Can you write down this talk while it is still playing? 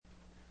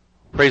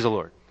Praise the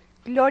Lord.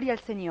 Gloria al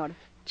Señor.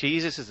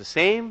 Jesus is the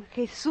same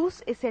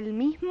Jesús es el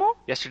mismo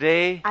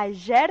yesterday,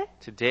 ayer,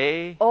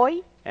 today,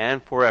 hoy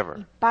and y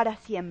forever. para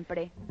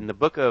siempre. In the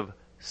book of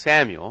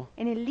Samuel,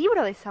 En el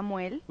libro de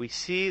Samuel we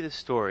see the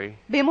story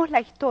vemos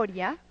la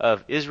historia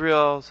of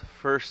Israel's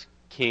first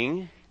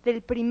king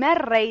del primer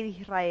rey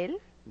de Israel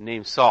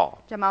named Saul,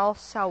 llamado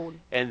Saúl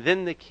and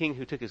then the king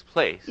who took his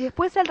place, y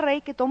después el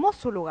rey que tomó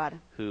su lugar,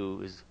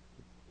 who is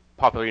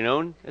popularly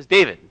known as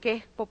David, que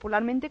es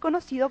popularmente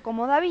conocido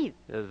como David,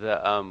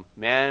 the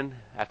man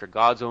after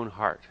God's own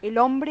heart. el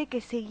hombre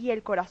que seguía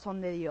el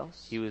corazón de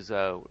Dios. He was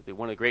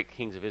one of the great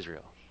kings of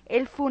Israel.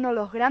 Él fue uno de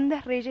los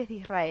grandes reyes de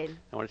Israel.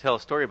 I want to tell a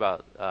story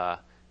about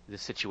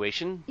this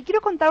situation Y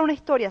quiero contar una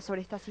historia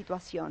sobre esta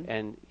situación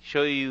and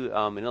show you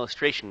an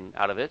illustration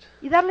out of it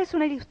y darles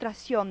una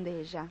ilustración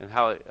de ella and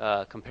how it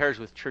compares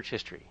with church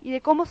history y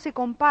de cómo se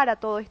compara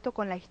todo esto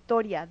con la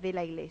historia de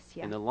la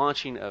iglesia and the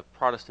launching of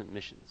Protestant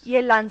missions. y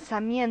el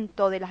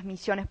lanzamiento de las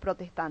misiones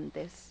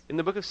protestantes. In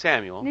the book of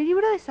En Samuel, el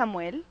libro de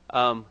Samuel,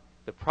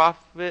 the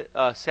prophet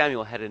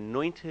Samuel had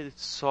anointed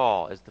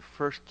Saul as the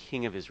first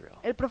king of Israel.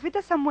 el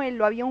profeta Samuel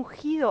lo había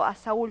ungido a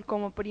Saúl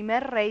como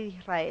primer rey de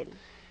Israel.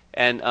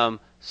 And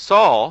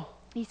Saul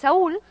Y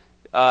Saúl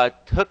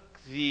took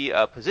the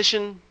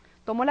position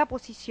tomó la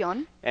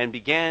posición and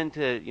began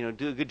to,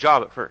 do a good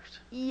job at first.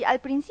 y al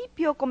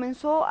principio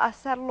comenzó a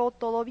hacerlo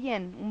todo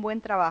bien, un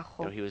buen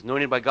trabajo. He was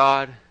anointed by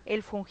God.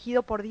 Él fue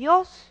ungido por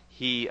Dios,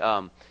 He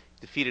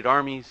defeated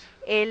armies.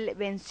 él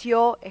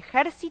venció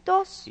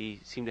ejércitos, He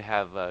seemed to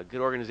have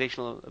good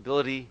organizational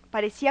ability,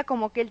 parecía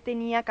como que él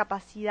tenía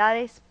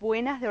capacidades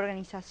buenas de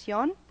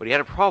organización, but he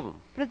had a problem.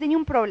 pero tenía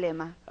un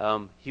problema.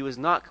 He was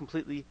not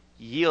completely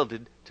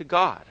yielded to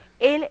God.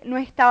 Él no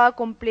estaba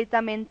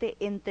completamente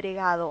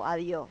entregado a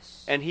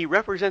Dios. And he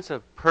represents a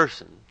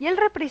person, Y él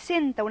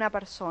representa una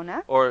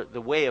persona, or the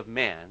way of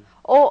man,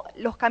 o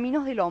los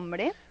caminos del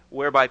hombre,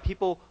 whereby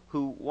people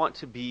who want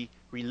to be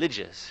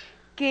religious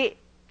que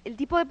el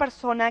tipo de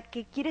persona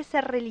que quiere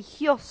ser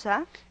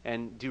religiosa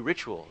and do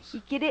rituals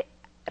y quiere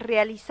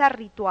realizar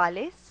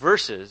rituales,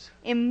 versus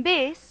en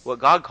vez what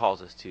God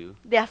calls us to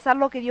de hacer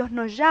lo que Dios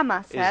nos llama a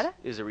hacer,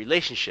 is a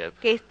relationship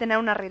que es tener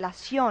una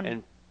relación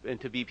and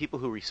to be people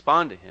who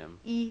respond to him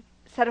y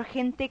ser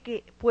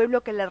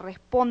pueblo que le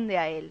responde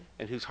a Él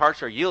and whose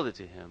hearts are yielded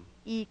to him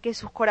y que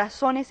sus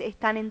corazones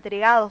están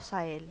entregados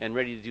a Él and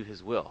ready to do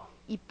his will.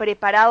 y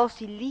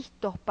preparados y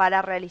listos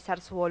para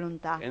realizar su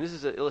voluntad. And this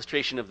is an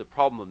illustration of the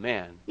problem of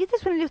man, Y esta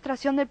es una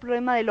ilustración del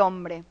problema del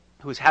hombre,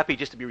 who is happy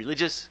just to be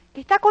religious, que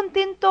está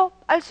contento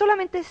al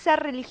solamente ser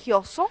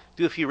religioso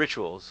do a few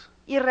rituals,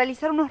 y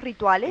realizar unos and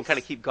rituales kind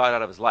of keep God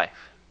out of his life,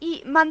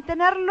 y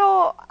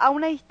mantenerlo a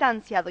una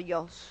distancia de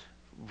Dios,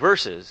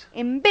 versus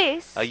en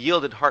vez a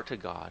yielded heart to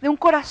God, de un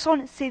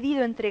corazón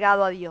cedido,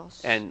 entregado a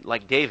Dios. and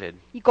like David,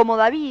 Y como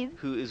David,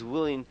 who is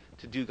willing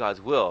to do God's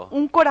will.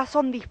 un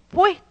corazón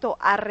dispuesto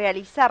a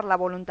realizar la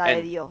voluntad de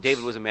And Dios.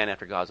 David was a man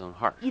after God's own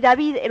heart. Y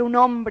David era un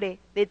hombre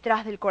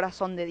detrás del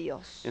corazón de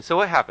Dios. And so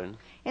what happened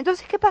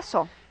Entonces, ¿qué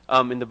pasó?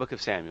 in the book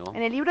of Samuel?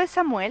 En el libro de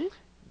Samuel,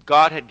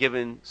 God had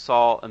given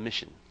Saul a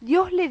mission,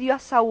 Dios le dio a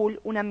Saúl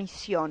una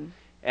misión.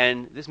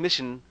 and this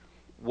mission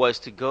was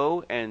to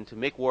go and to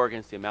make war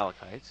against the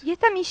Amalekites, Y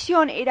esta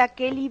misión era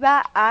que él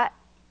iba a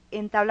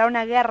entablar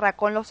una guerra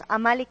con los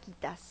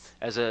amalequitas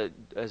as a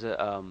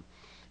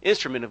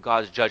instrument of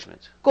God's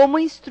judgment como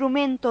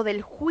instrumento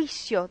del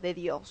juicio de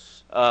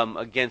Dios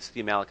against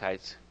the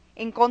Amalekites,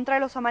 en contra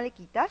de los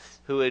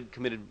amalequitas who had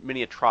committed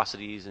many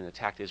atrocities and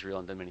attacked Israel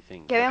and done many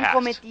things que in the habían past.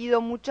 cometido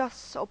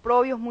muchos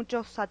oprobios,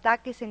 muchos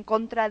ataques en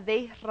contra de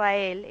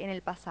Israel en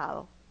el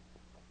pasado.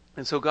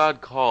 And so God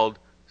called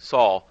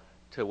Saul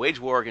to wage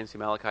war against the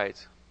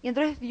Amalekites, Y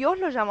entonces Dios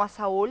lo llamó a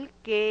Saúl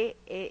que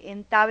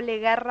entable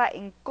guerra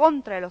en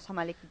contra de los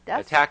amalequitas,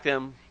 attack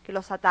them, que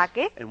los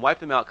ataque and wipe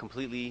them out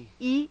completely,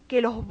 y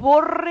que los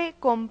borre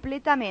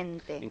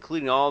completamente,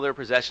 including all their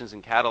possessions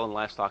and cattle and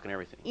livestock and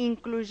everything.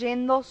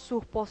 incluyendo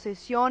sus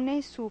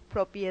posesiones, sus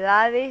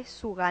propiedades,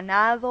 su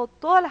ganado,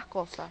 todas las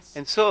cosas.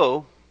 And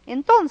so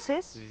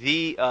Entonces,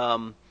 the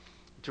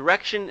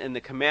direction and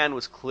the command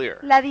was clear.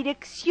 la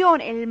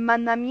dirección, el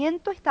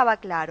mandamiento estaba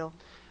claro,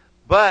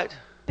 But,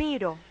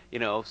 pero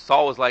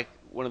Saul was like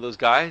one of those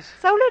guys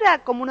Saúl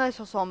era como uno de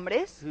esos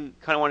hombres who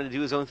kind of wanted to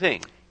do his own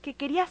thing que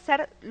quería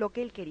hacer lo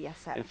que él quería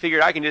hacer. and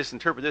figured I can just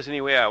interpret this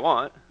any way I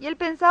want. Y él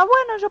pensaba,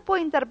 bueno, yo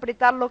puedo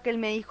interpretar lo que él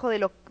me dijo de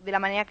la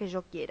manera que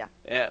yo quiera,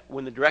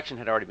 When the direction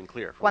had already been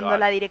clear from cuando God.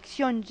 la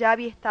dirección ya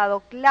había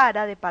estado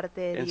clara de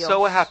parte de And Dios. so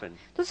what happened?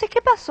 Entonces,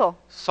 ¿qué pasó?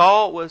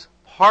 Saul was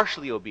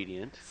partially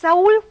obedient,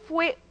 Saúl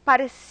fue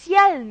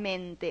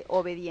parcialmente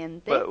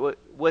obediente, but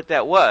what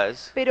that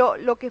was, pero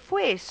lo que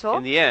fue eso,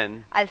 in the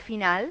end, al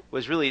final,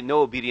 was really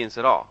no obedience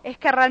at all. es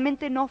que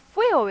realmente no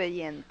fue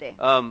obediente.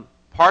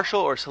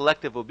 Partial or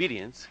selective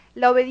obedience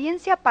La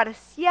obediencia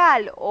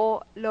parcial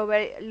o la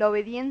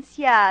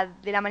obediencia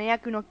de la manera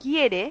que uno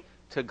quiere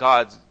to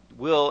God's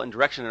will and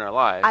direction in our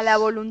lives a la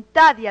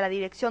voluntad y a la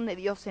dirección de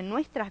Dios en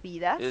nuestras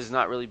vidas is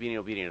not really being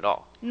obedient at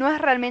all. no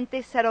es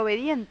realmente ser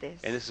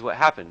obedientes. And this is what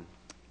happened.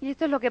 Y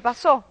esto es lo que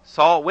pasó.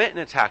 Saul went and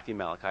attacked the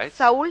Amalekites,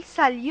 Saúl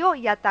salió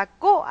y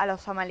atacó a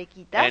los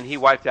amalequitas and he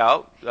wiped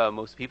out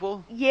most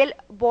people. y él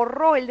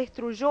él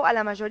destruyó a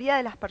la mayoría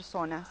de las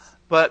personas.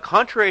 But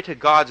contrary to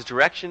God's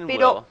direction and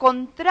Pero will,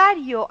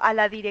 contrario a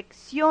la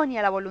dirección y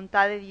a la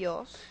voluntad de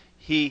Dios,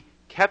 he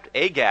kept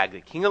Agag,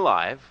 the king,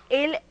 alive,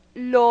 él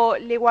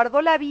le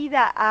guardó la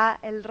vida a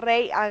el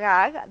rey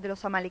Agag de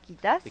los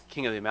amalequitas, the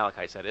king of the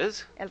Amalekites, that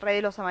is, el rey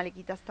de los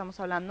amalequitas estamos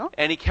hablando,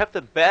 and he kept the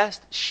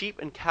best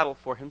sheep and cattle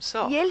for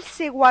himself. y él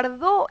se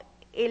guardó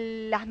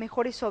las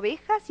mejores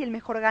ovejas y el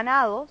mejor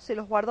ganado, se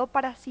los guardó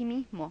para sí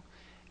mismo.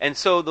 And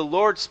so the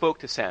Lord spoke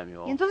to Y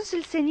Samuel entonces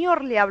el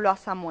Señor le habló a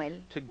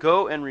Samuel to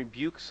go and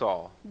rebuke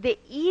Saul de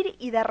ir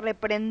y de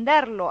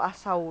reprenderlo a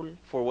Saúl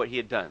for what he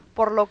had done.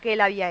 por lo que él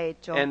había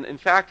hecho. And in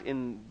fact,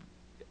 in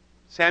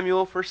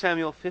 1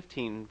 Samuel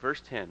 15,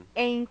 verse 10,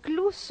 E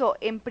incluso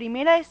en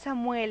 1 de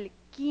Samuel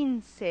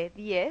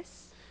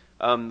 15:10,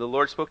 the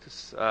Lord spoke to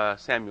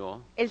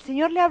Samuel el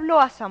Señor le habló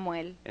a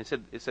Samuel and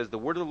said, it says, the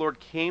word of the Lord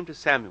came to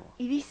Samuel.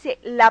 y dice,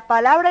 la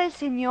palabra del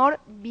Señor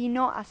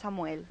vino a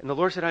Samuel. And the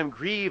Lord said, I am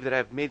grieved that I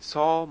have made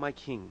Saul my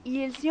king,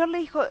 Y el Señor le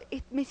dijo,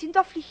 me siento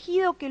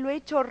afligido que lo he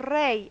hecho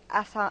rey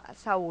a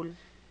Saúl,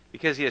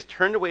 because he has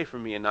turned away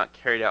from me and not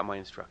carried out my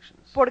instructions.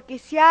 porque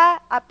se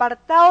ha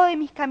apartado de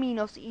mis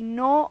caminos y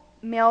no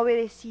me ha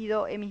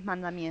obedecido en mis And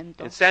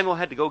mandamientos. Samuel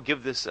had to go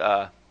give this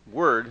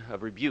word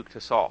of rebuke to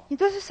Saul.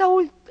 Entonces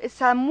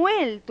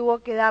Samuel tuvo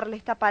que darle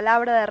esta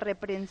palabra de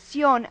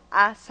reprensión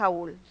a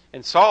Saúl.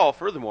 And Saul,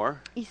 furthermore,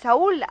 Y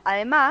Saúl,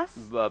 además,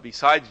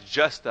 besides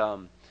just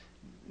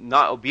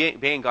not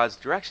obeying God's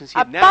directions,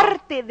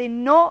 aparte de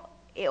no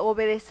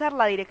obedecer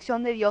la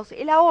dirección de Dios,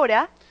 él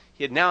ahora,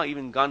 he had now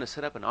even gone to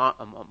set up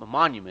a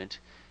monument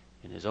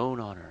in his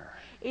own honor.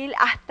 él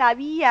hasta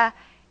había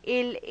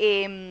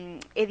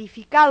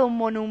edificado un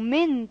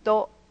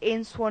monumento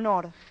en su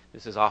honor.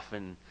 This is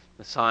often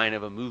the sign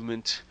of a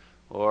movement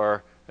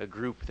or a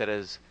group that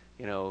has,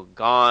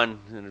 gone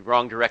in the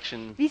wrong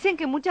direction, Dicen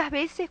que muchas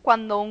veces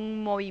cuando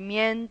un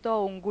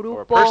movimiento, un or a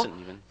grupo person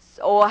even,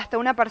 o hasta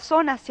una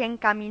persona se ha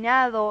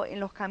encaminado en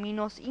los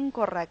caminos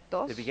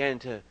incorrectos, they began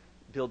to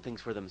build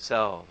things for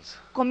themselves.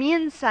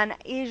 comienzan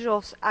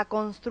ellos a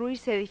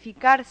construirse,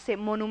 edificarse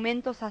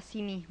monumentos a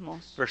sí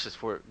mismos, Versus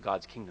for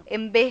God's kingdom.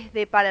 en vez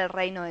de para el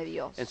reino de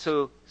Dios. And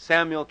so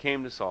Samuel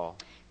came to Saul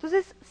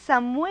Entonces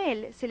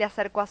Samuel se le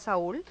acercó a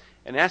Saúl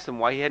and asked him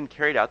why he hadn't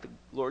carried out the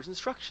Lord's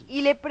instructions.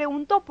 y le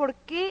preguntó por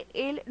qué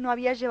él no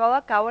había llevado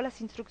a cabo las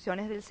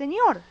instrucciones del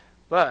Señor.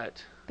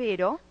 But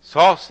Pero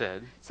Saul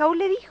said, Saúl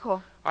le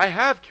dijo, I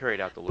have carried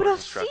out the pero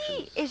Lord's sí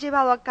instructions. he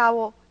llevado a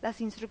cabo las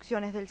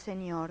instrucciones del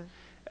Señor.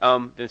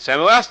 Then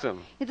Samuel asked him,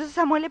 Entonces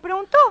Samuel le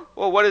preguntó,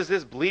 well, what is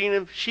this bleating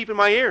of sheep in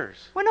my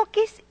ears? bueno,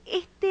 ¿qué es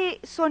este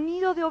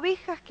sonido de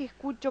ovejas que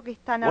escucho que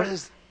están What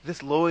is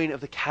this lowing of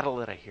the cattle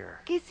that I hear?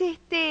 ¿Qué es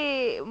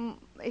este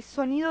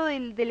sonido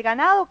del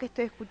ganado que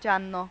estoy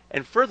escuchando?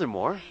 And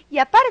furthermore, Y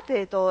aparte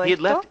de todo he had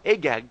esto, left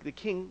Agag, the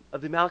king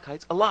of the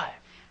Amalekites, alive.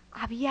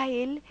 había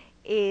él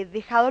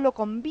dejadolo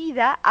con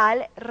vida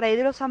al rey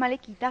de los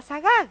amalequitas,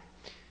 Agag.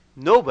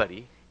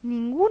 Nobody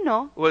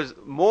Ninguno, was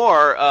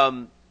more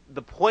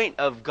the point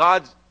of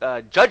God's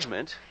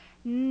judgment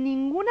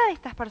ninguna de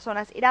estas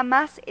personas era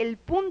más el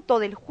punto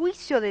del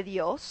juicio de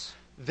Dios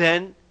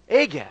than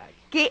Agag.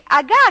 que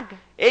Agag.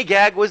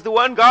 Agag was the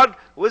one God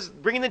was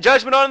bringing the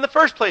judgment on in the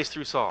first place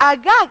through Saul.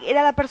 Agag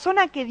era la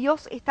persona que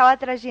Dios estaba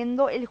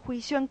trayendo el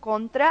juicio en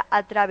contra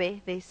a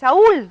través de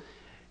Saúl.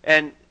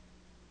 And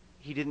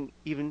he didn't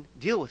even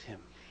deal with him.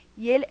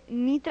 Y él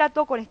ni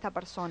trató con esta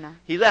persona.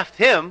 He left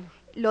him,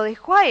 Lo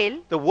dejó a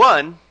él, the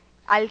one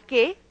al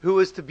que who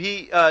was to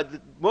be the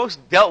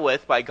most dealt with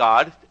by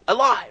God,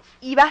 alive.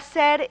 iba a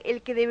ser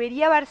el que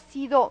debería haber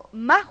sido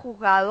más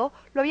juzgado,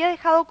 lo había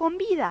dejado con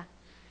vida.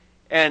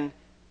 And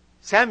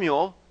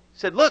Samuel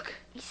said, look,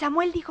 Y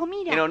Samuel dijo,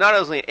 mira, not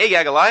only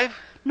Agag alive,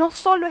 no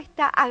solo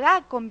está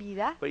Agag con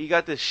vida, but you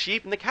got the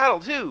sheep and the cattle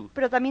too.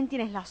 pero también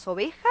tienes las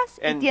ovejas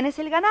y And- tienes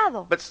el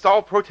ganado. But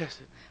Saul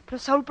protested. Pero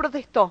Saúl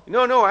protestó.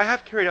 No, I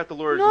have carried out the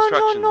Lord's No,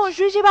 instructions.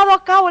 yo he llevado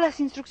a cabo las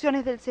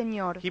instrucciones del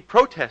Señor. He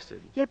protested.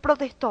 Y él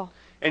protestó.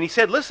 And he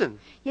said, listen,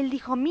 Y él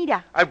dijo,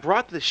 mira, I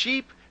brought the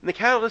sheep and the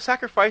cattle to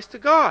sacrifice to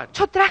God.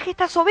 yo traje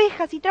estas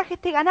ovejas y traje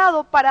este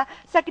ganado para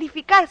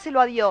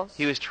sacrificárselo a Dios.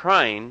 He was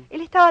trying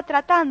Él estaba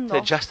tratando to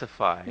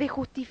justify de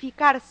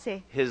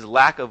justificarse, his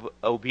lack of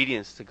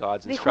obedience to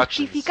God's de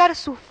instructions justificar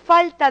su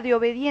falta de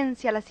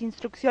obediencia a las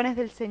instrucciones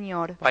del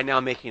Señor, by now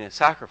making a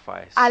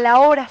sacrifice a la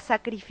hora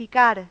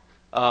sacrificar,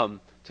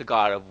 to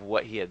God of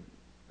what he had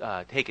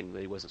taken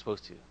that he wasn't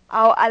supposed to.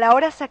 a la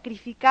hora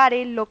sacrificar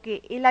él lo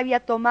que él había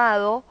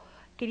tomado,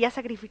 quería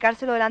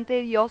sacrificárselo delante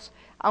de Dios,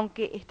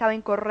 aunque estaba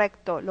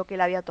incorrecto lo que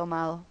él había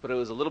tomado. But it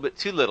was a little bit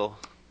too little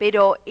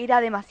Pero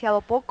era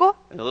demasiado poco,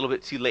 and a little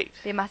bit too late.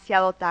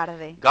 demasiado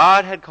tarde.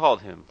 God had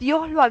called him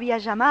Dios lo había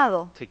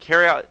llamado to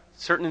carry out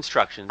certain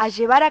instructions, a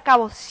llevar a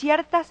cabo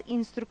ciertas and he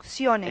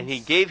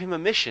instrucciones gave him a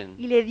mission,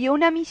 y le dio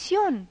una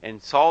misión and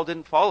Saul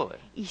didn't follow it.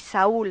 y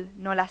Saúl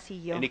no la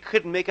siguió. And he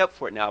couldn't make up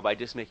for it now by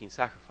just making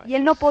sacrifices. Y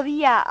él no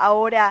podía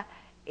ahora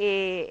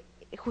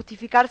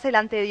justificarse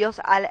delante de Dios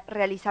al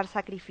realizar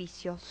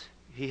sacrificios.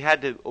 He had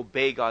to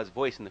obey God's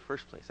voice in the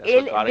first place. That's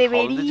Él what God had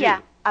called him to debería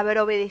do. haber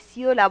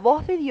obedecido la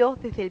voz de Dios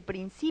desde el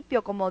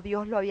principio como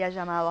Dios lo había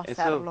llamado a And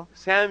so hacerlo.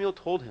 Samuel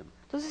told him,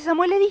 Entonces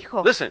Samuel le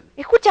dijo, listen,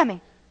 escúchame,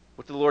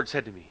 what the Lord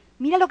said to me.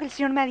 mira lo que el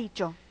Señor me ha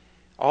dicho.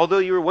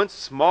 Although you were once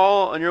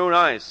small in your own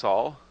eyes,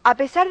 Saul, A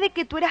pesar de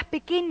que tú eras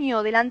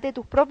pequeño delante de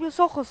tus propios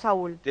ojos,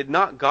 Saúl, did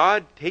not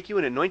God take you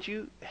and anoint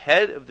you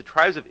head of the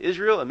tribes of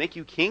Israel and make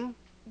you king?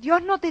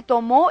 Dios no te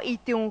tomó y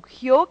te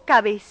ungió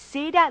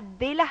cabecera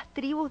de las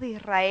tribus de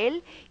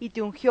Israel y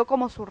te ungió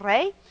como su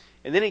rey.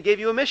 And then he gave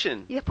you a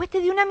mission. Y después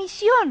te dio una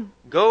misión.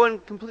 Go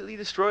and completely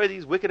destroy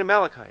these wicked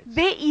Amalekites.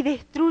 Ve y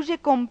destruye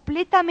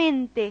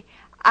completamente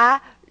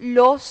a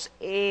los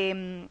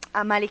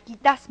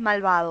amalequitas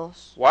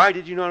malvados. Why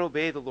did you not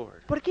obey the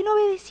Lord? ¿Por qué no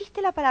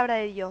obedeciste la palabra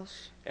de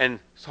Dios? And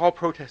Saul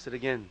protested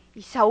again.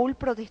 Y Saúl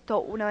protestó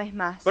una vez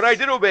más. But I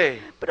did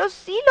obey. Pero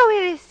sí lo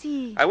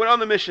obedecí. I went on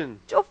the mission.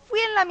 Yo fui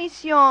en la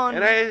misión.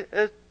 And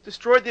I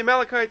destroyed the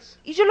Amalekites.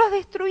 Y yo los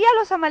destruí a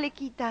los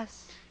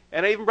amalequitas.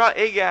 And I even brought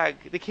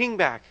Agag, the king,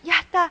 back. Y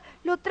hasta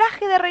lo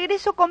traje de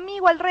regreso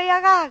conmigo al rey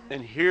Agag.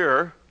 And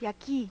here, Y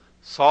aquí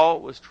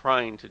Saul was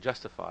trying to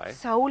justify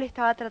Saúl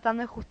estaba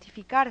tratando de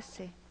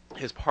justificarse,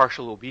 his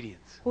partial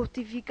obedience.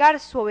 justificar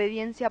su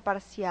obediencia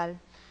parcial.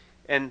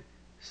 And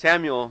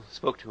Samuel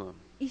spoke to him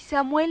Y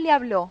Samuel le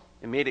habló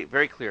and made it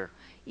very clear.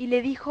 y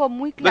le dijo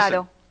muy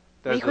claro,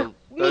 le Does dijo,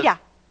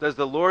 mira, does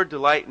the Lord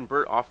delight in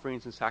burnt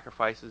offerings and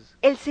sacrifices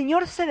 ¿el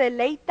Señor se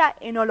deleita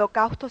en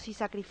holocaustos y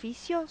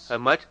sacrificios?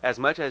 as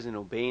much as in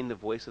obeying the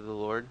voice of the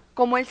Lord?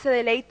 Como Él se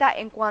deleita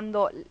en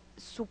cuando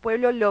su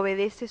pueblo le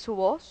obedece su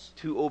voz.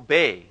 To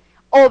obey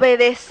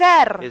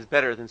Obedecer is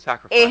better than es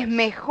sacrifice.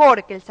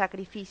 mejor que el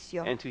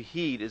sacrificio. And to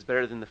heed is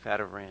better than the fat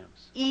of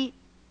rams. Y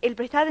el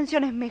prestar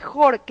atención es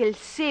mejor que el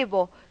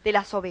cebo de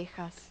las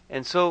ovejas.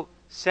 And so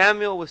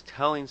Samuel was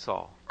telling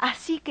Saul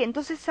Así que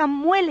entonces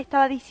Samuel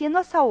estaba diciendo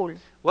a Saúl,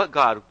 what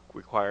God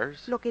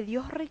requires lo que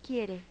Dios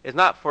requiere is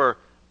not for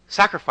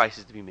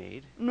sacrifices to be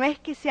made, no es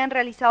que sean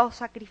realizados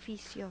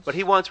sacrificios, but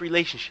he wants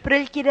relationship. pero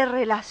Él quiere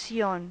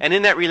relación. And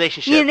in that Y en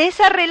relationship,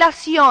 esa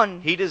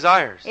relación, he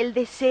desires Él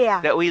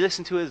desea that we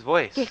listen to his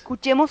voice, que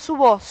escuchemos su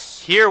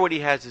voz, hear what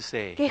he has to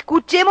say, que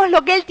escuchemos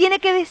lo que Él tiene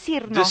que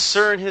decirnos,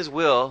 discern his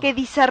will, que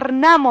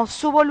discernamos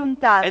su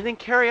voluntad and then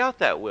carry out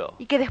that will.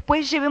 y que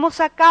después llevemos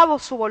a cabo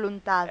su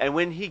voluntad. And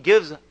when he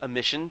gives a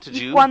mission to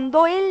Y do,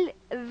 cuando Él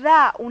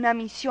da una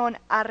misión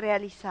a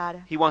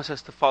realizar, he wants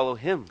us to follow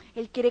him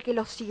Él quiere que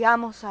lo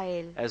sigamos a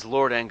Él as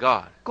Lord and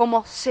God.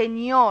 como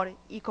Señor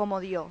y como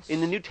Dios. In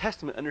the New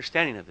Testament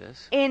understanding of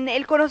this, En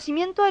el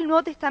conocimiento del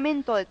Nuevo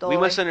Testamento de todo We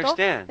must esto,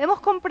 understand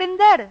debemos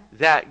comprender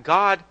that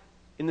God,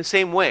 in the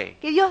same way,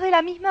 que Dios de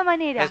la misma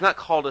manera has not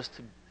called us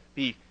to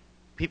be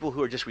people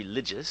who are just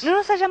religious no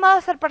nos ha llamado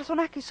a ser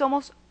personas que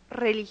somos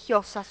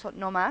religiosas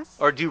no más,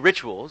 or do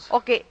rituals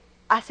o que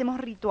hacemos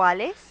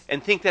rituales,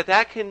 and think that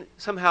that can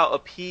somehow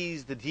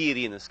appease the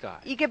deity in the sky.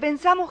 y que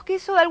pensamos que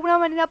eso de alguna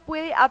manera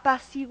puede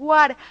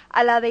apaciguar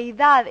a la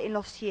deidad en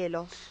los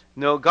cielos.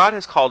 No, God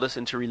has called us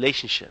into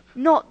relationship.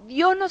 No,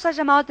 Dios nos ha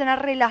llamado a tener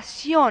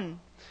relación,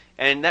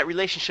 And that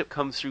relationship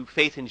comes through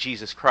faith in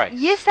Jesus Christ,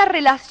 y esa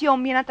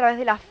relación viene a través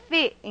de la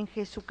fe en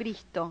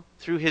Jesucristo,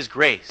 through his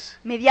grace,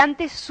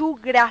 mediante su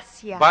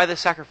gracia, by the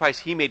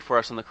sacrifice he made for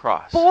us on the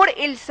cross. por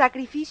el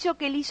sacrificio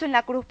que Él hizo en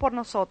la cruz por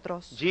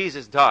nosotros.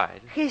 Jesus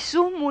died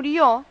Jesús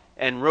murió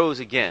and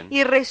rose again,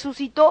 y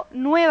resucitó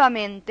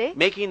nuevamente,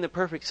 making the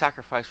perfect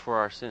sacrifice for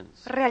our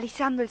sins.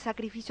 realizando el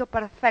sacrificio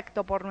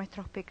perfecto por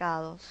nuestros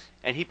pecados.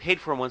 And he paid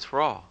for them once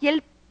for all. Y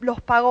Él los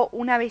pagó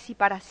una vez y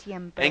para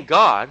siempre. And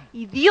God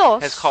Y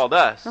Dios has called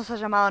us nos ha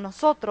llamado a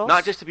nosotros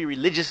not just to be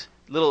religious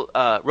little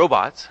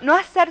robots, no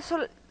a ser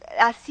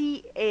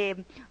así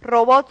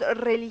robots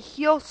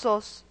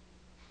religiosos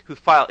who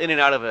file in and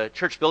out of a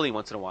church building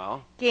once in a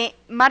while, que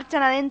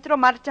marchan adentro,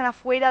 marchan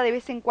afuera de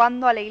vez en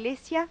cuando a la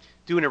iglesia,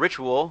 doing a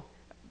ritual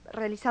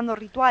realizando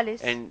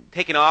rituales. and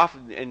taking off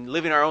and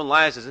living our own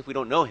lives as if we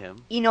don't know him.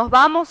 Y nos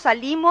vamos,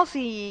 salimos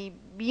y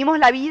vivimos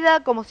la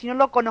vida como si no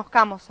lo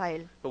conozcamos a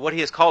Él. But what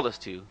he has called us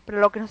to Pero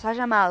lo que nos ha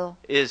llamado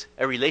is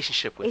a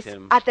relationship with es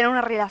him a tener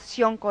una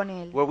relación con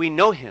Él, where we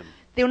know him.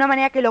 de una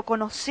manera que lo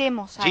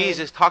conocemos a Él.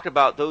 Jesus talked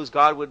about those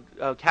God would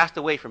cast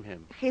away from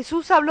him.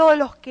 Jesús habló de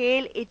los que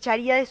Él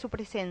echaría de su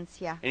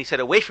presencia. And he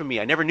said, away from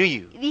me, I never knew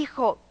you. Y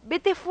dijo,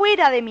 vete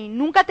fuera de mí,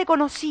 nunca te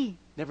conocí.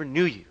 Never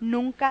knew you.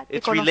 Nunca te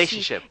It's conocí.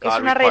 relationship Es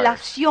God una requires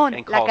relación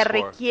and la que calls for.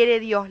 requiere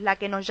Dios, la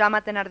que nos llama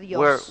a tener Where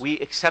Dios. we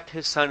accept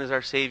his son as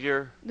our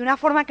Savior De una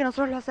forma que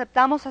nosotros lo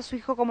aceptamos a su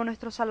Hijo como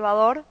nuestro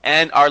Salvador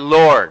and our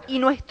Lord. y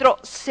nuestro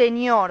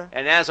Señor.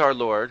 And as our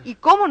Lord, Y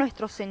como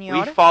nuestro we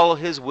Señor, follow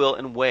his will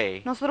and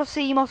way nosotros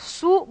seguimos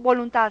su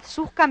voluntad,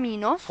 sus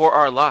caminos for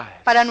our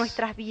lives. para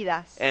nuestras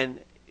vidas.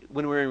 And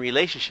when we're in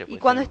relationship Y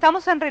with cuando him,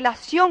 estamos en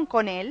relación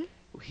con Él,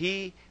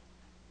 he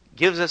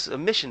gives us a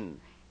mission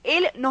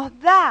Él nos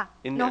da,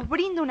 In nos the-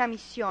 brinda una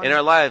misión. in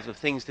our lives of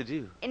things to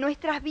do. En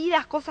nuestras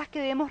vidas, cosas que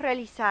debemos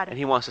realizar. And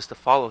He wants us to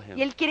follow Y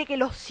Him Él quiere que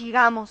los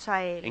sigamos a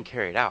and Él.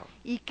 carry it out.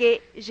 Y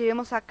que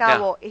llevemos a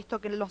cabo esto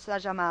que Él nos ha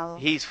llamado.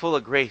 He's full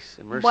of grace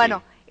and mercy,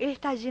 Bueno, Él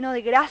está lleno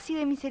de gracia y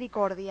de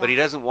misericordia. but He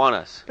doesn't want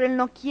us Pero Él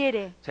no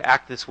quiere to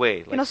act this way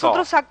que like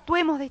nosotros Saul,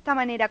 actuemos de esta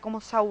manera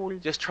como Saúl.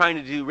 just trying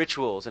to do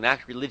rituals and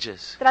act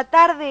religious,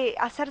 Tratar de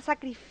hacer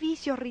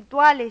sacrificios,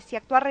 rituales y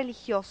actuar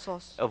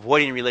religiosos,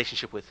 avoiding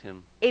relationship with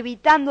Him.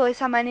 evitando de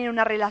esa manera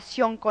una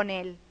relación con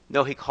Él.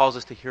 No, He calls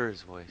us to hear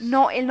His voice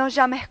No, Él nos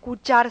llama a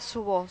escuchar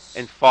su voz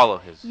and follow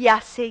His y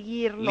a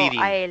seguirlo leading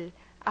a Él,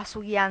 a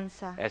su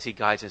guianza, as He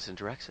guides us and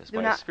directs us de,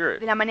 by una, His Spirit.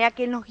 de la manera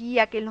que Él nos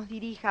guía, que Él nos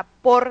dirija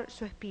por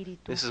su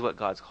Espíritu. This is what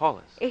God's called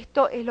us,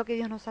 Esto es lo que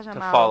Dios nos ha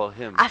follow llamado,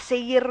 Him. a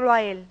seguirlo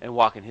a Él and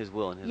walk in His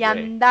will and His y way.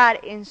 andar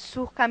en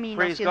sus caminos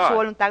Praise y en su God.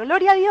 voluntad.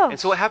 Gloria a And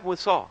Dios. so what happened with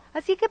Saul?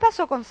 Así que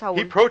pasó con He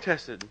Saúl.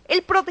 protested.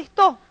 Él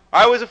protestó.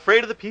 I was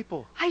afraid of the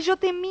people, Ay, yo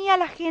temía a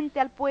la gente,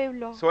 al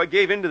pueblo. so I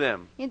gave in to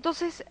them. Y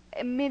entonces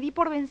me di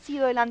por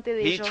vencido delante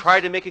de He ellos.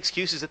 tried to make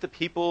excuses that the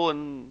people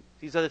and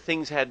these other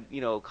things had,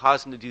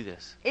 caused him to do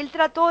this. Él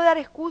trató de dar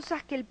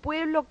excusas que el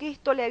pueblo, que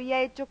esto le había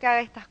hecho que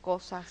haga estas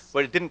cosas.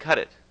 But it didn't cut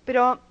it.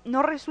 Pero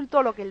no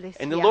resultó lo que él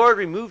decía. And the Lord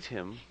removed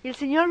him Y el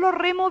Señor lo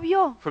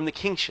removió from the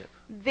kingship.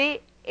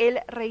 de el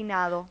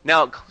reinado.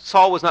 Now,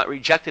 Saul was not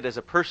rejected as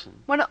a person.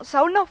 Bueno,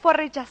 Saúl no fue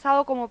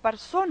rechazado como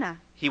persona.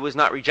 He was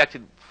not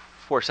rejected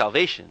for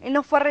salvation. Él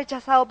no fue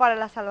rechazado para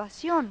la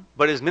salvación.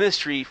 But his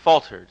ministry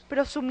faltered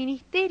Pero su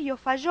ministerio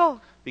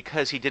falló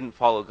because he didn't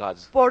follow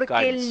God's porque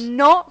guidance. él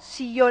no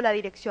siguió la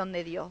dirección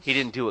de Dios. He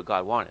didn't do what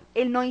God wanted.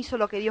 Él no hizo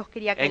lo que Dios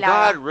quería que And él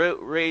haga. God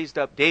raised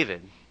up David,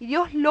 Y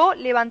Dios lo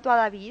levantó a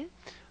David,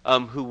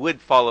 who would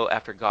follow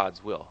after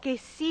God's will. que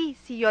sí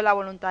siguió la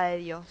voluntad de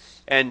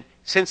Dios. And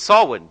since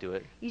Saul wouldn't do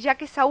it, Y ya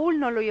que Saúl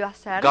no lo iba a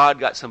hacer, God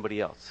got somebody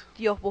else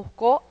Dios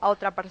buscó a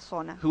otra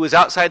persona who was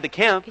outside the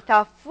camp, que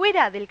estaba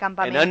fuera del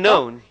campamento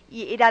unknown,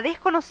 y era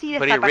desconocida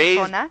but he esta raised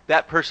persona,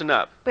 that person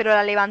up pero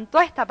la levantó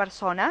a esta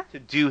persona to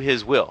do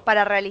his will.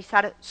 para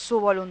realizar su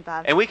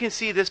voluntad. And we can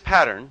see this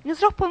pattern Y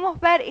nosotros podemos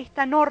ver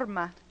esta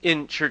norma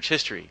in church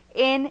history.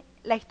 en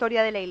la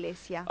historia de la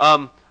iglesia.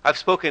 I've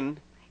spoken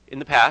in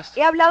the past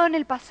He hablado en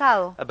el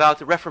pasado about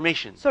the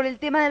Reformation, sobre el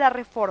tema de la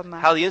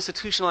reforma, how the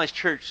institutionalized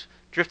church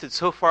drifted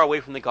so far away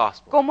from the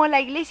gospel. cómo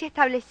la iglesia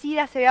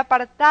establecida se había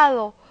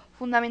apartado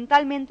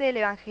fundamentalmente del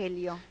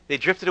Evangelio. They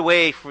drifted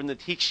away from the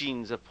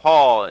teachings of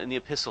Paul in the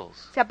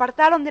epistles Se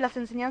apartaron de las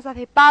enseñanzas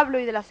de Pablo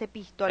y de las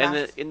epístolas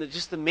and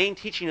just the main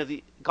teaching of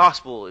the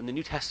gospel in the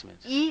New Testament.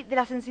 y de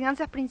las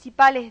enseñanzas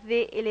principales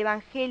del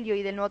Evangelio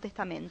y del Nuevo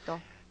Testamento.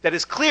 That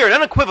is clear and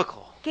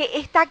unequivocal Que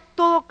está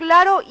todo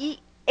claro e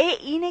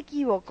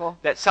inequívoco.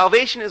 that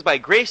salvation is by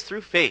grace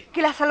through faith,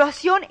 Que la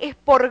salvación es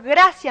por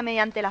gracia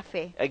mediante la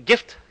fe. a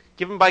gift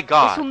given by Es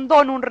God un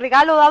don, un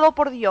regalo dado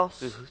por Dios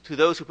to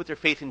those who put their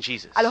faith in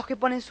Jesus. a los que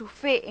ponen su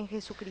fe en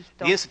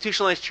Jesucristo. The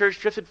institutionalized church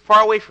drifted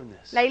far away from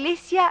this La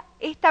iglesia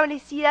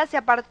establecida se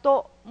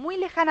apartó muy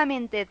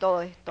lejanamente de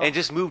todo esto and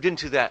just moved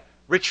into that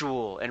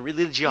ritual and y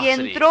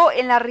religiosity. entró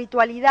en la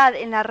ritualidad,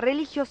 en la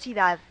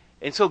religiosidad.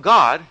 And so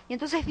God Y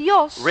entonces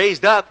Dios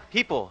raised up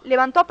people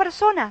levantó a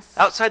personas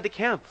outside the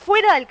camp,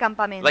 fuera del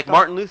campamento, like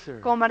Martin Luther,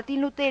 como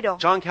Martín Lutero,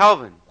 John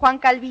Calvin, Juan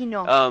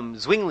Calvino,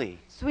 Zwingli,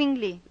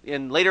 Zwingli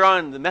and later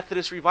on the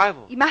Methodist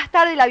revival, y más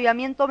tarde el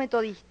avivamiento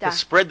metodista, to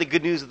spread the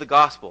good news of the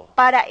gospel.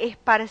 para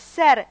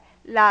esparcer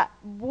las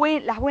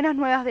buenas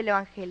nuevas del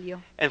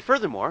Evangelio. And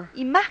furthermore,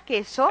 Y más que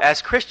eso,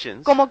 as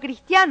Christians, como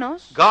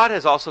cristianos, God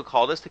has also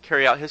called us to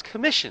carry out His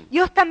commission.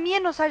 Dios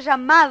también nos ha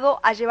llamado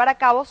a llevar a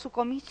cabo su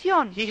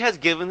comisión. He has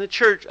given the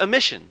church a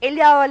mission, Él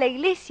le ha dado a la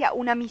iglesia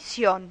una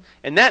misión.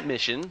 and that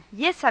mission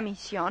Y esa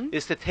misión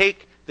is to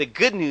take the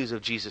good news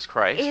of Jesus es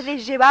Christ de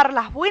llevar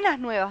las buenas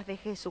nuevas de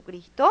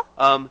Jesucristo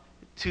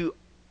to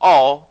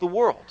all the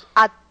world.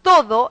 a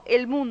todo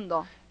el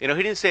mundo. He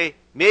didn't say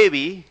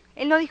maybe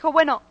Él no dijo,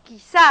 bueno,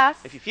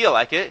 quizás, if you feel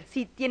like it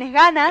si tienes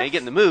ganas, and you get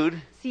in the mood.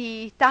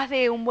 si estás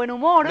de un buen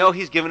humor. No,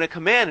 He's given a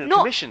command and a No,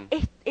 commission.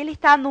 Él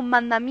está dando un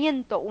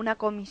mandamiento, una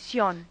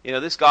comisión.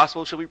 This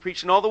gospel shall be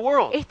preached in all the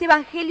world. Este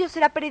evangelio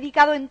será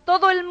predicado en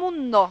todo el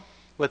mundo.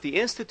 But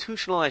the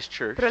institutionalized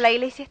church Pero la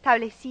iglesia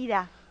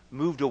establecida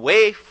moved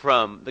away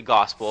from the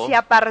gospel, se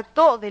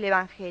apartó del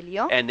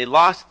evangelio and they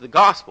lost the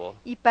gospel.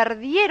 y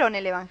perdieron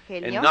el And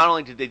evangelio. not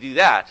only did they do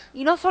that,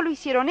 Y no solo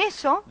hicieron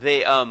eso,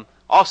 they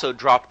also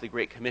dropped the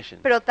Great Commission.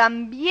 pero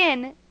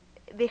también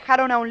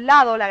dejaron a un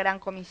lado la gran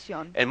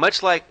comisión. And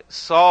much like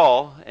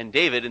Saul and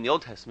David in the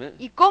Old Testament,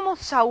 Y como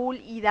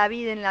Saúl y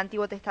David en el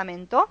Antiguo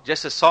Testamento,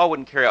 just as Saul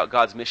wouldn't carry out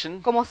God's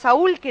mission, como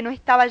Saúl que no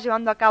estaba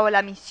llevando a cabo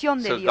la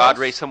misión de so Dios, God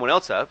raised someone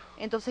else up.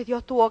 entonces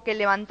Dios tuvo que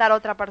levantar a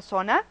otra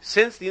persona,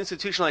 Since the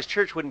institutionalized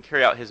church wouldn't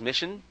carry out His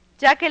mission,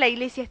 ya que la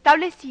iglesia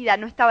establecida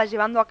no estaba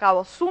llevando a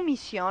cabo su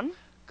misión,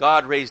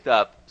 God raised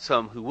up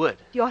some who would.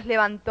 Dios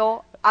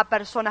levantó a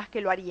personas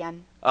que lo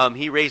harían.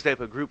 he raised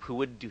up a group who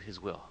would do his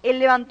will. Él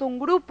levantó un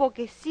grupo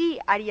que sí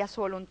haría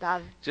su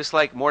voluntad. Just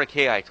like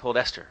Mordecai told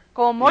Esther.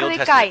 Como in the Old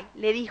Mordecai Testament,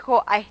 le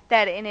dijo a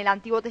Esther en el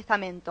Antiguo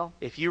Testamento,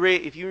 if you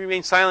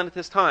remain silent at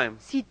this time,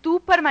 si tú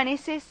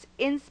permaneces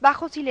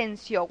bajo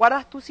silencio,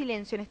 guardas tu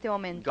silencio en este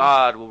momento,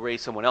 God will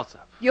raise someone else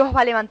up. Dios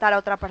va a levantar a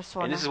otra And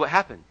persona. this is what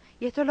happened.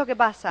 Y esto es lo que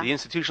pasa. The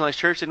institutionalized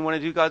church didn't want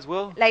to do God's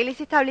will, La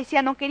iglesia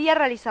establecida no quería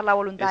realizar la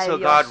voluntad and de so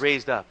God Dios.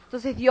 raised up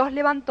Entonces Dios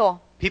levantó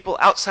people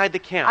outside the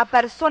a camp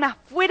personas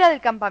fuera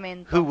del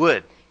campamento who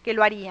would. que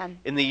lo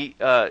harían. In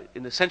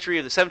the century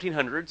of the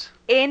 1700s,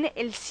 En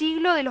el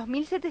siglo de los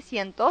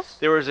 1700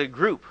 there was a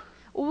group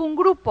hubo un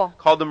grupo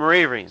called the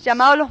Moravians,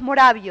 llamado los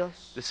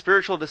Moravios. the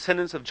spiritual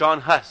descendants of John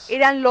Huss,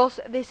 Eran los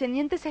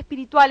descendientes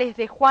espirituales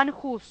de Juan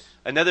Hus,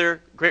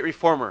 another great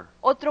reformer,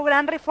 otro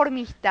gran a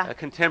reformista,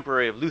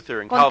 contemporary of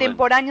Luther and Calvin,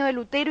 contemporáneo de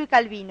Lutero y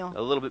Calvino.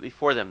 a little bit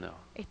before them though.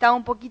 Estaba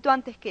un poquito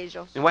antes que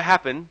ellos. And what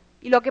happened?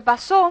 Y lo que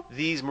pasó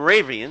These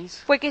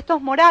Moravians fue que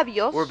estos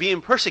Moravios were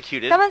being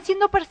persecuted estaban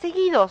siendo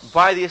perseguidos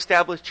by the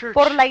established church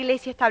por la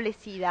iglesia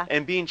establecida.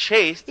 and being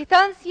chased Y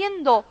estaban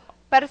siendo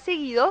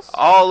perseguidos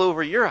all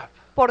over Europe.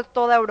 por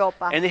toda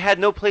Europa. And they had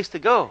no place to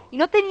go. Y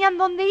no tenían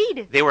dónde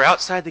ir. They were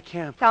outside the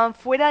camp, Estaban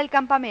fuera del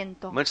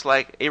campamento. much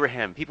like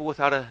Abraham, people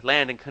without a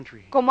land and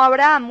country. Como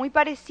Abraham, muy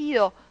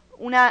parecido,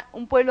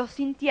 un pueblo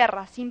sin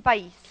tierra, sin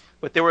país.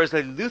 But there was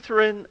a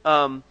Lutheran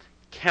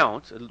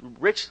count, a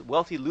rich,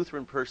 wealthy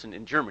Lutheran person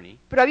in Germany,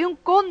 Pero había un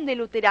conde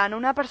luterano,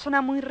 una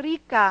persona muy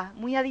rica,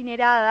 muy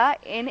adinerada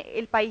en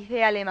el país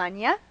de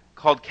Alemania,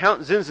 called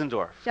Count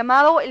Zinzendorf,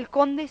 llamado el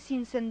conde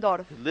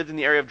Zinzendorf, who lived in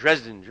the area of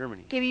Dresden,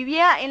 Germany. que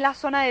vivía en la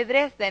zona de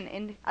Dresden,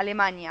 en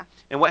Alemania.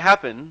 And what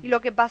happened, Y lo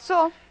que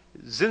pasó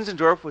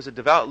Zinzendorf was a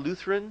devout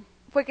Lutheran,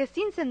 fue que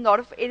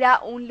Zinzendorf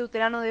era un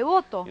luterano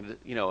devoto,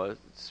 you know, a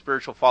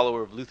spiritual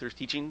follower of Luther's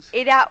teachings,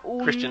 era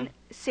un Christian.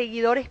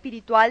 seguidor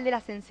espiritual de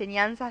las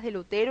enseñanzas de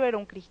Lutero, era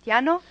un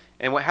cristiano.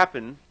 And what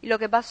happened, Y lo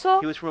que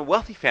pasó he was from a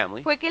wealthy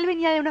family, fue que él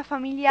venía de una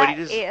familia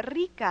But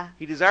rica,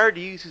 he desired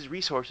to use his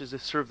resources to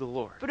serve the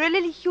Lord. pero él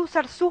eligió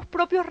usar sus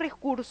propios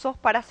recursos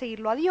para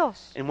seguirlo a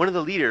Dios. And one of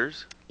the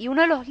leaders Y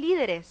uno de los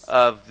líderes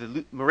of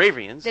the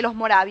Moravians de los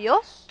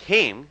Moravios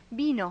came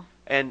vino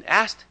and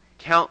asked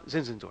Count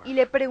Zinzendorf y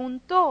le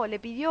preguntó, le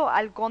pidió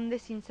al conde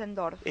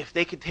Zinzendorf if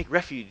they could take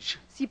refuge,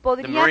 si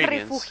podrían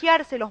Moravians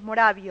refugiarse los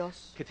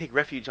Moravios, could take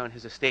refuge on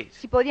his estate.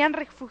 si podrían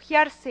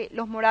refugiarse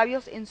los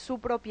Moravios en su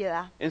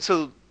propiedad. And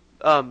so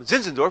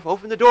Zinzendorf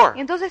opened the door. Y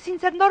entonces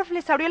Zinzendorf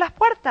les abrió las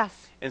puertas.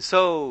 And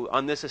so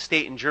on this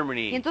estate in Y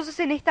Germany, entonces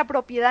en esta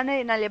propiedad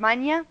en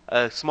Alemania,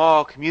 a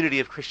small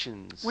community of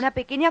Christians, una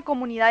pequeña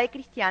comunidad de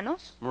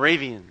cristianos,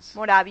 Moravians,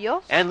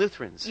 Moravios and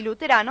Lutherans y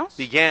luteranos,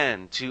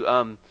 began to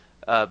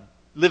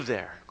live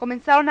there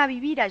comenzaron a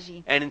vivir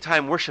allí. and in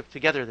time worship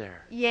together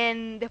there Y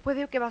después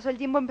de que pasó el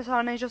tiempo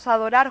empezaron ellos a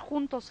adorar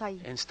juntos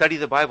ahí. and study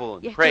the Bible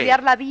Y a and pray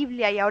estudiar la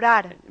Biblia y a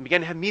orar. and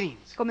began to have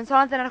meetings.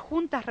 Comenzaron a tener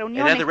juntas,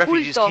 reuniones, other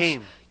refugees cultos.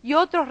 came. Y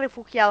otros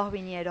refugiados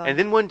vinieron. And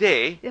then one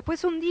day,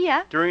 Después un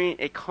día, during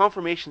a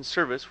confirmation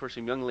service for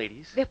some young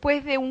ladies,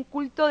 después de un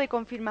culto de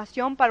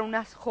confirmación para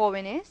unas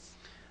jóvenes,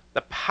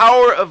 the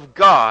power of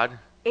God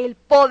el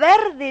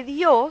poder de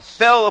Dios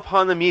fell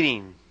upon the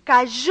meeting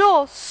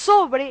cayó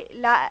sobre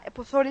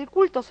el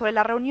culto, sobre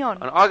la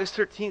reunión. on August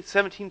 13th,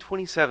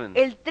 1727.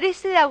 El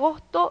 13 de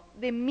agosto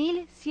de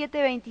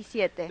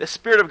 1727. The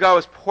Spirit of God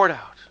was poured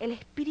out. El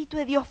Espíritu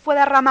de Dios fue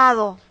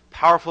derramado.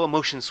 Powerful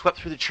emotions swept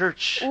through the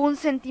church. Hubo un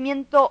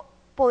sentimiento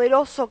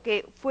poderoso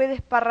que fue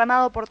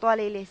desparramado por toda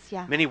la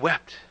iglesia. Many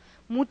wept,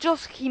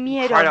 Muchos cried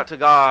gimieron, out to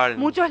God, and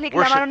muchos le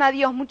worshiped. clamaron a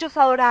Dios, muchos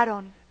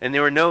adoraron. And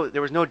there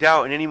was no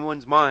doubt in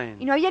anyone's Y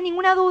mind no había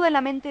ninguna duda en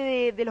la mente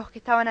de los que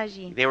estaban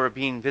allí, they were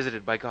being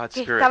visited by God's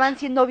que Spirit. estaban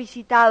siendo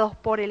visitados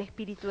por el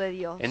Espíritu de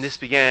Dios. And this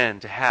began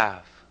to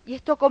have Y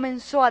esto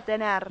comenzó a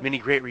tener many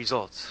great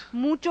results.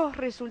 muchos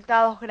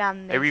resultados A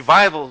grandes.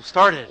 revival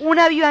started. Un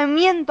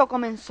avivamiento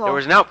comenzó. There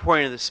was an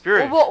outpouring of the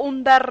Spirit. Hubo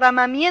un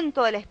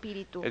derramamiento del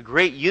Espíritu. A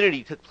great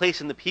unity took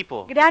place in the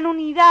people. Gran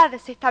unidad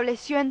se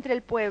estableció entre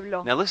el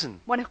pueblo. Now listen,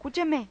 Bueno,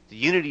 escúchenme. the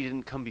unity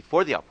didn't come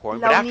before the outpouring,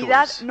 but La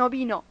unidad afterwards. no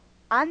vino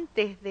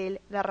antes del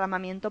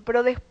derramamiento,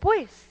 pero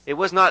después. It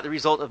was not the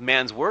result of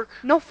man's work,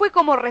 No fue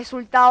como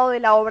resultado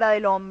de la obra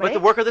del but hombre, the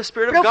work of the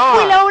Spirit of pero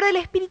fue la God. obra del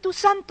Espíritu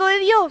Santo de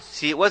Dios.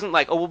 See, it wasn't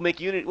like, oh, we'll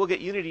get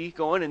unity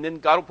going, and then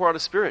God will pour out a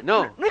Spirit.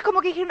 No, No es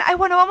como que dijeron, ay,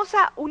 bueno, vamos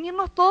a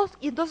unirnos todos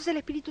y entonces el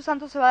Espíritu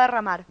Santo se va a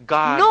derramar.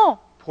 God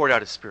No, poured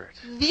out a Spirit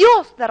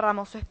Dios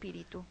derramó su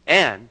Espíritu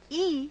and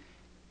y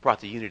brought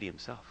the unity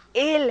Himself.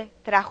 Él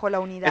trajo la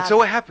And unidad. so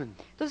what happened?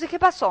 Entonces, ¿qué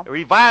pasó? A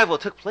revival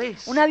took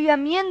place. Un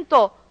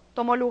avivamiento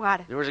tomó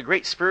lugar. There was a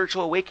great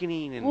spiritual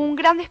awakening Hubo un and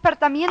gran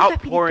despertamiento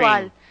outpouring.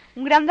 espiritual,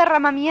 un gran great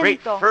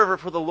derramamiento, fervor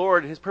for the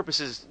Lord and His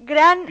purposes.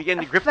 gran began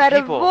to grip the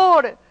people.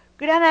 fervor,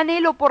 gran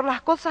anhelo por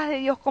las cosas de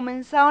Dios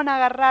comenzaron a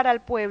agarrar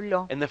al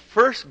pueblo. And the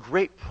first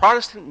great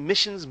Protestant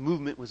missions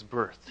movement was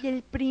birthed. Y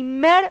el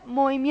primer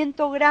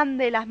movimiento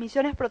grande de las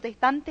misiones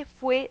protestantes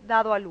fue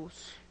dado a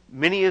luz.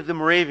 Many of the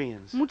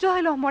Moravians Muchos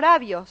de los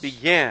moravios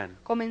began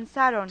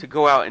comenzaron to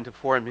go out into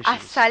foreign a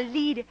missions.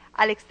 salir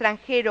al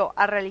extranjero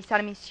a realizar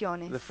The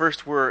misiones.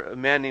 first were a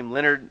man named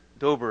Leonard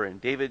Dober and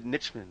David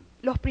Nitschmann.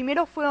 Los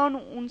primeros fueron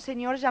un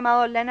señor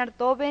llamado Leonard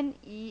Doben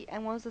y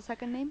and what was the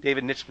second name?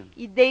 David Nitschmann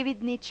Y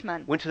David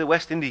Nitschmann. went to the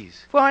West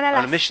Indies Fueron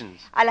on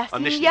missions, a las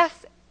on missions,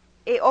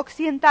 Indias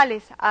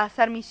occidentales a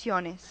hacer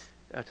misiones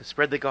to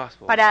spread the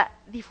gospel. para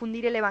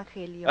difundir el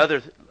evangelio.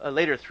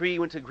 Later, 3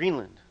 went to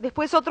Greenland,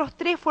 Después otros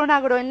 3 fueron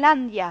a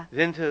Groenlandia.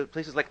 then to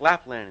places like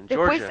Lapland and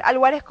Después Georgia. a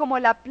lugares como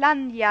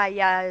Laplandia y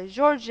a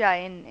Georgia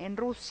en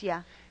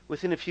Rusia.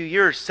 Within a few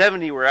years,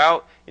 70 were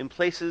out in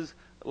places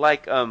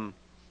like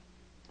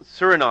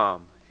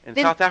Suriname and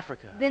Den- South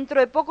Africa, Dentro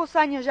de pocos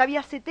años ya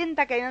había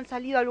 70 que habían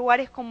salido a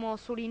lugares como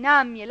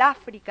Surinam y el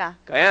África,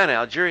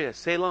 Guyana, Algeria,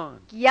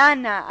 Ceylon.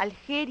 Guyana,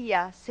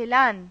 Algeria,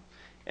 Ceilán.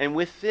 And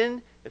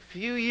within a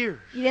few years,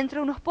 Y dentro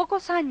de unos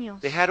pocos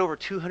años they had over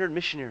 200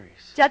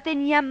 missionaries. ya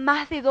tenían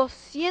más de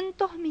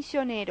 200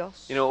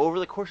 misioneros. Over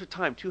the course of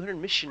time, 200 A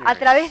missionaries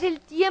través del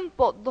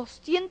tiempo,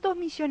 200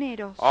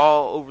 misioneros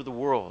all over the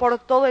world. por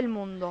todo el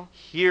mundo.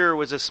 Here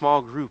was a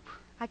small group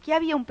Aquí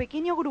había un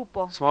pequeño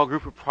grupo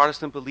of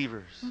Protestant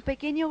believers, un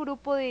pequeño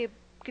grupo de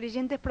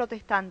creyentes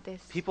protestantes,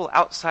 people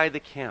outside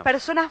the camp.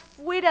 personas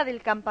fuera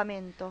del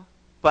campamento.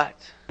 But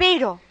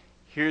Pero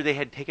here they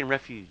had taken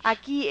refuge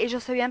aquí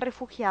ellos se habían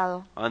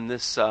refugiado on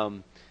this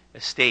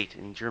estate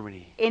in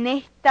Germany. en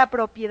esta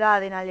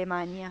propiedad en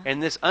Alemania.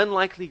 And this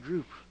unlikely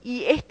group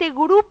Y este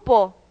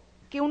grupo,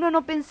 que uno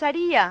no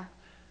pensaría,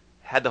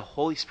 had the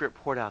Holy Spirit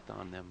poured out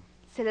on them.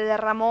 se le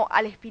derramó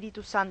al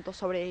Espíritu Santo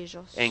sobre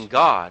ellos. And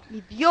God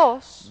Y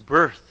Dios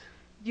birthed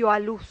dio a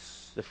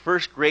luz the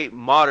first great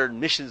modern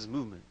missions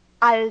movement,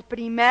 al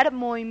primer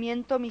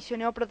movimiento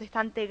misionero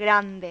protestante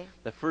grande,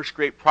 the first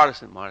great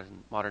Protestant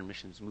modern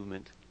missions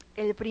movement,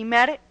 el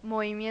primer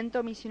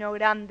movimiento misionero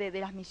grande de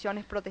las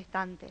misiones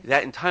protestantes,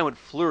 that in time would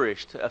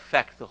flourish to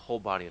affect the whole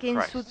body of que en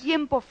su Christ.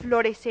 tiempo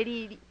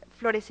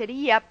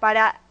florecería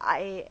para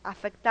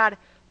afectar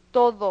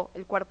todo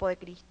el cuerpo de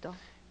Cristo.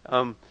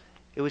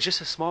 It was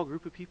just a small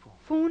group of people,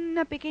 Fue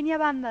una pequeña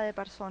banda de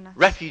personas,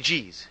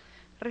 refugees,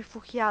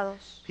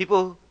 refugiados,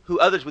 people who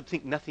others would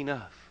think nothing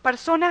of.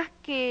 personas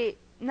que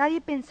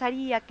nadie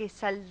pensaría que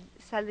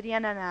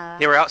saldrían a nada.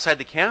 They were outside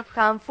the camp.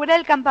 Estaban fuera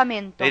del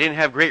campamento, They didn't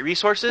have great no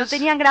resources,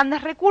 tenían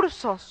grandes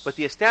recursos, but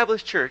the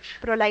established church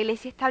pero la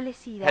iglesia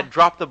establecida had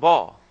dropped the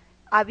ball.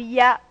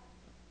 había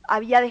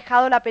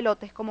dejado la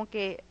pelota, es como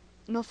que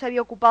no se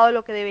había ocupado de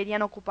lo que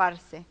deberían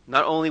ocuparse,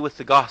 Not only with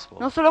the gospel,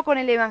 no solo con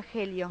el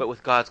evangelio, but with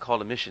God's call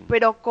to mission.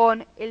 pero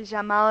con el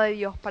llamado de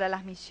Dios para las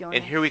And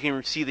misiones. here we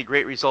can see the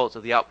great results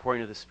of the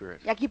outpouring of the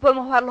Spirit. Y aquí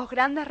podemos ver los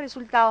grandes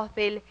resultados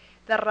del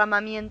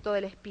derramamiento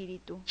del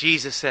Espíritu.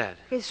 Jesus said,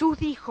 Jesús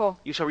dijo,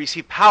 "You shall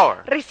receive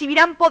power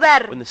recibirán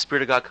poder when the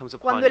Spirit of God comes upon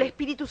cuando el you,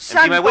 Espíritu and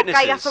be my Santo caiga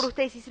witnesses, sobre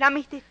ustedes y serán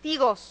mis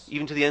testigos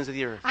even to the ends of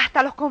the earth."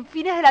 hasta los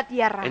confines de la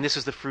tierra. And this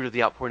is the fruit of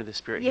the outpouring of the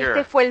Spirit Y este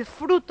here. fue el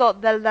fruto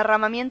del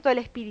derramamiento del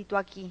Espíritu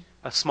aquí.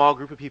 A small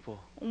group of people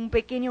Un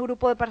pequeño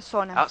grupo de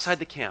personas outside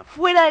the camp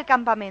fuera del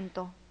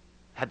campamento.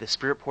 had the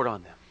Spirit poured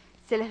on them,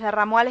 Se les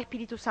derramó al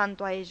Espíritu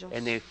Santo a ellos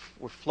and they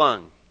were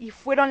flung y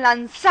fueron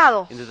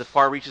lanzados into the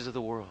far reaches of the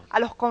world,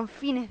 a los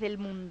confines del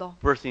mundo,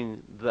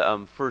 birthing the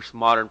first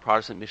modern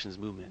Protestant missions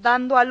movement,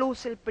 dando a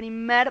luz el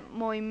primer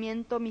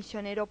movimiento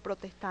misionero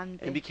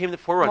protestante and became the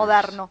forerunners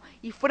moderno.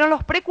 Y fueron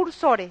los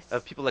precursores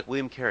of people like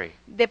William Carey,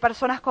 de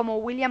personas como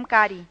William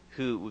Carey,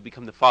 who would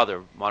become the father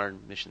of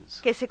modern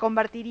missions. que se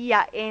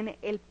convertiría en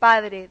el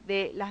padre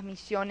de las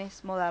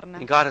misiones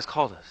modernas. And God has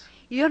called us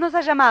Y Dios nos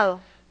ha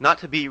llamado not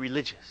to be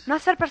religious, no a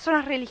ser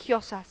personas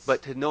religiosas,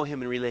 but to know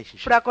Him in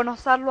relationship pero a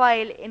conocerlo a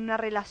Él en una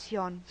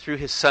relación, through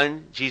His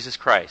Son, Jesus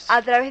Christ,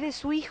 a través de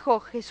su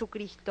Hijo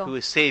Jesucristo, who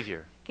is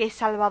Savior que es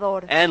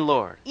Salvador and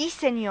Lord, y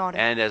Señor.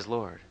 and as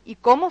Lord, Y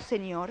como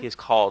Señor, He has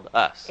called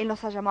us Él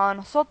nos ha llamado a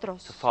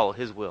nosotros to follow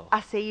His will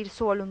a seguir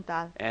su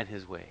voluntad and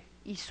His way.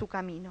 y su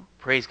camino.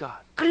 Praise God.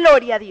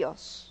 Gloria a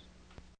Dios.